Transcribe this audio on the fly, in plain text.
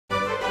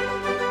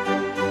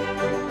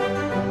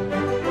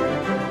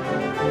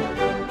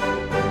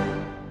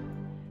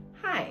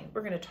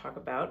going to talk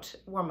about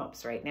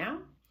warm-ups right now.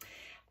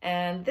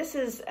 And this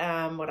is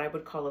what I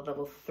would call a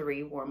level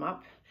 3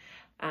 warm-up,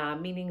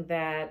 meaning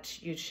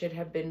that you should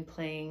have been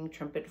playing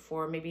trumpet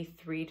for maybe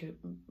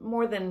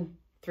more than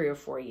 3 or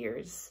 4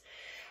 years.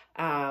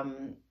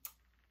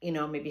 You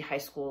know, maybe high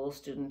school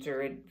students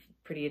or a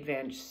pretty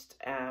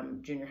advanced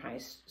junior high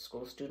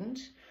school student.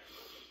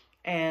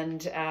 And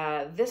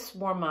this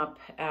warm-up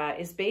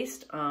is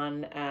based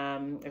on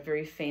a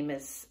very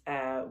famous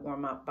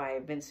warm-up by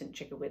Vincent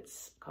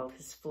Chickowitz called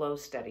his Flow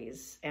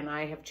Studies. And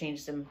I have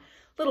changed them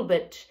a little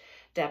bit,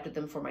 adapted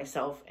them for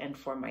myself and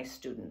for my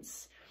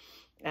students.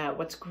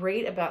 What's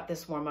great about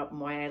this warm-up and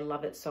why I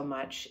love it so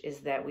much is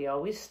that we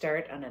always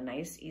start on a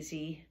nice,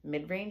 easy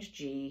mid-range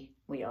G.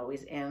 We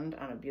always end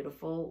on a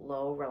beautiful,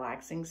 low,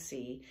 relaxing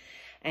C.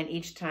 And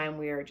each time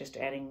we are just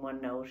adding one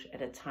note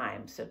at a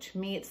time. So to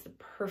me, it's the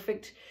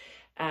perfect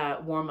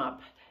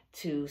warm-up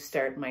to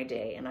start my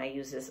day. And I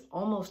use this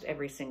almost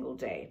every single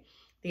day.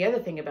 The other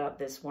thing about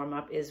this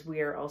warm-up is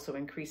we are also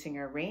increasing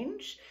our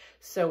range.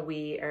 So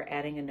we are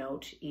adding a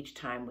note each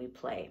time we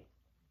play.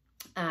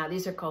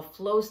 These are called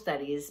flow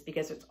studies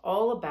because it's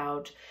all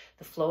about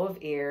the flow of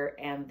air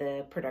and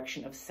the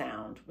production of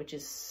sound, which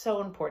is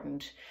so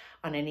important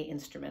on any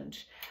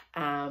instrument.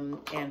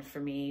 And for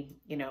me,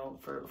 you know,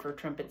 for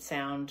trumpet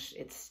sound,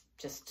 it's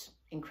just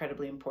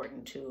incredibly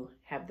important to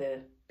have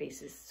the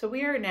basis. So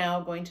we are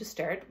now going to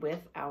start with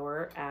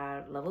our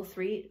level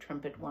 3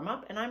 trumpet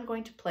warm-up, and I'm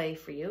going to play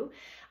for you.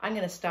 I'm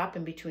going to stop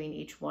in between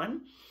each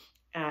one.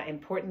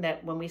 Important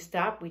that when we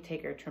stop, we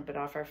take our trumpet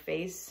off our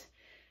face,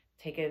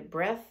 take a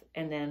breath,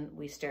 and then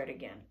we start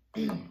again.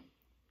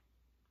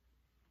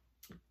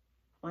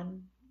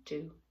 1,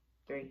 2,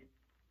 3.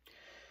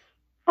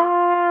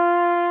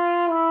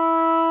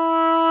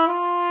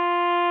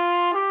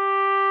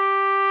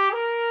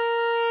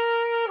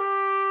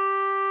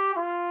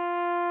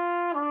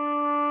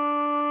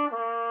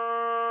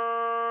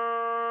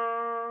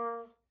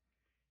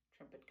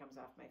 Trumpet comes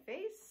off my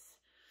face.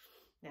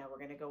 Now we're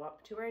going to go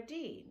up to our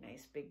D.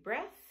 Nice big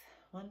breath.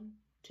 1,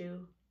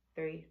 2,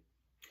 3.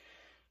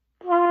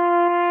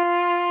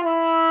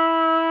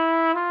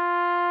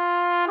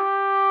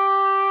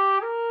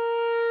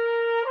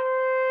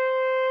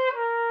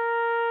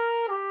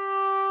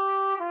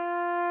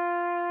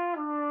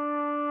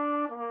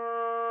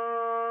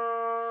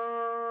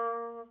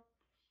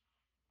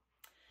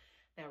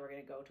 Now we're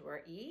going to go to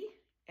our E,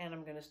 and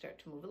I'm going to start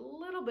to move a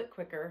little bit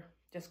quicker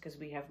just because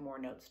we have more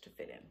notes to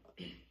fit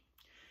in.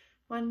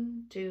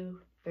 1, 2,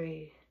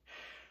 3.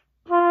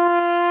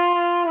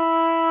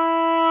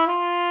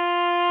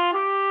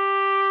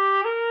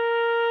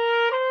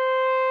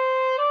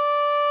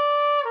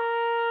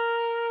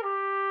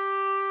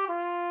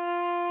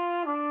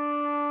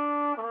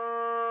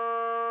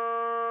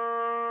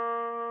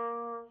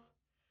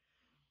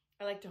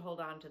 I like to hold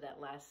on to that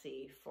last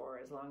C for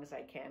as long as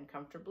I can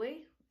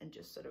comfortably and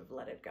just sort of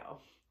let it go.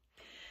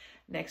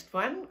 Next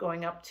one,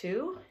 going up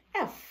to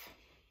F.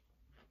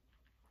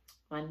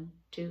 1,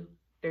 2,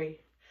 3.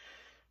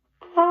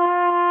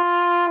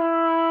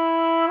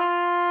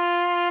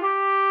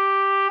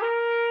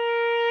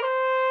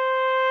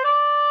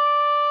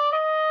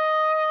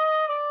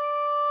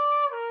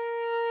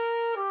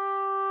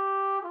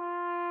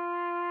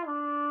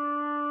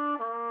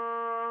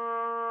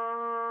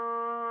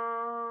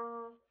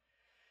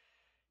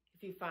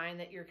 If you find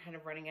that you're kind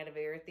of running out of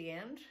air at the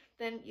end,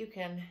 then you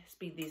can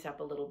speed these up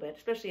a little bit,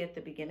 especially at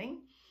the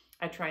beginning.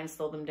 I try and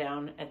slow them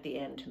down at the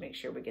end to make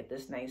sure we get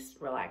this nice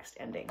relaxed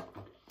ending.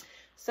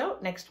 So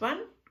next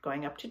one,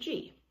 going up to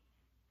G.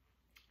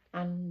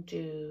 1,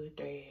 2,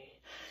 3.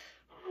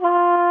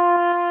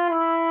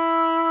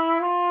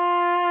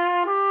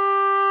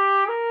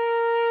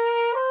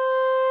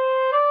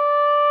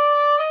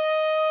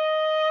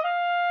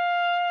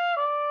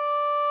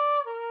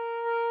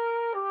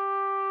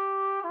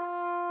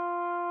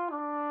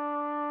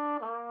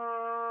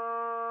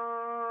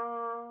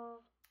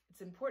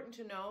 It's important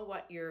to know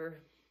what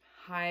your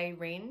high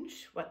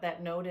range, what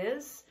that note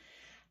is.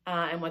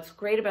 And what's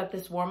great about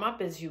this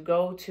warm-up is you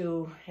go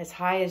to as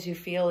high as you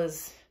feel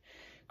is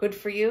good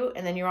for you,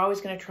 and then you're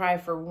always going to try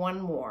for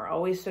one more,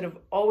 always sort of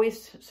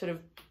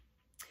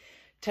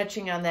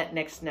touching on that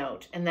next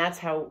note. And that's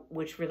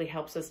which really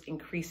helps us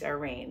increase our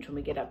range when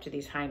we get up to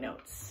these high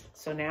notes.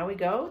 So now we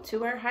go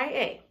to our high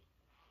A,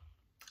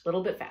 a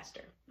little bit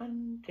faster.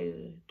 1,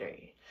 2,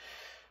 3.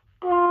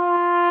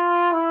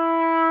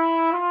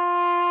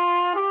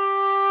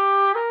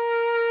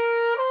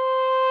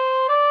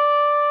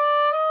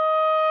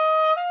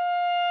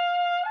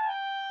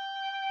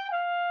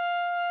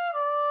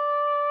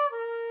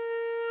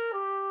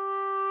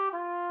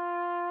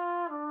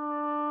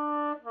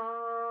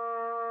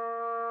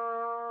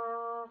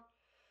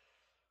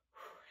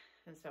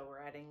 And so we're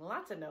adding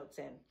lots of notes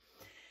in.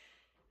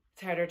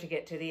 It's harder to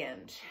get to the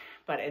end,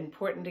 but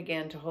important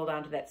again to hold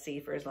on to that C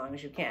for as long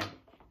as you can.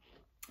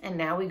 And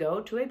now we go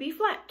to a B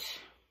flat.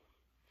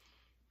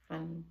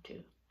 1,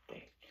 2,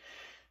 3.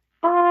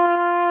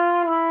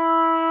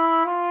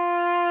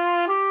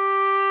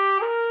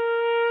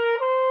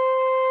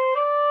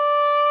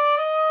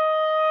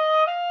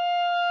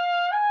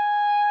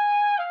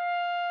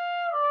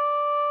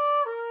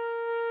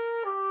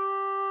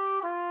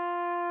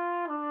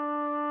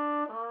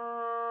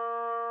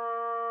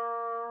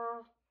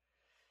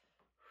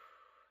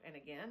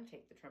 can.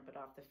 Take the trumpet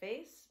off the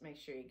face. Make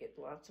sure you get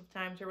lots of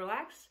time to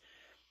relax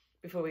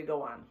before we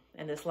go on.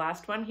 And this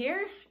last one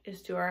here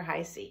is to our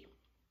high C.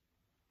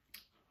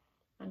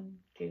 1,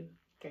 2,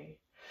 3.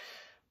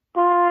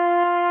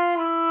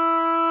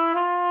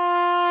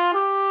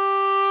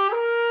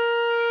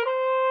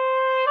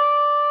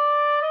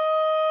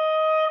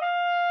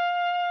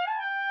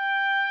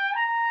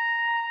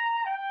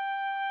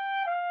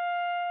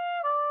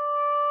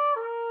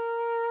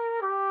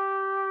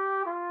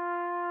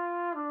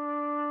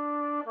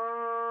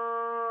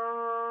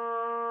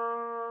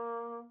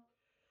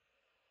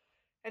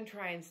 And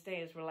try and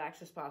stay as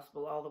relaxed as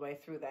possible all the way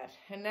through that.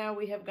 And now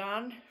we have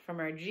gone from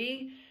our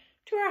G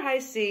to our high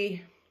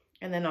C,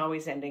 and then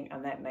always ending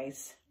on that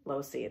nice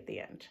low C at the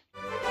end.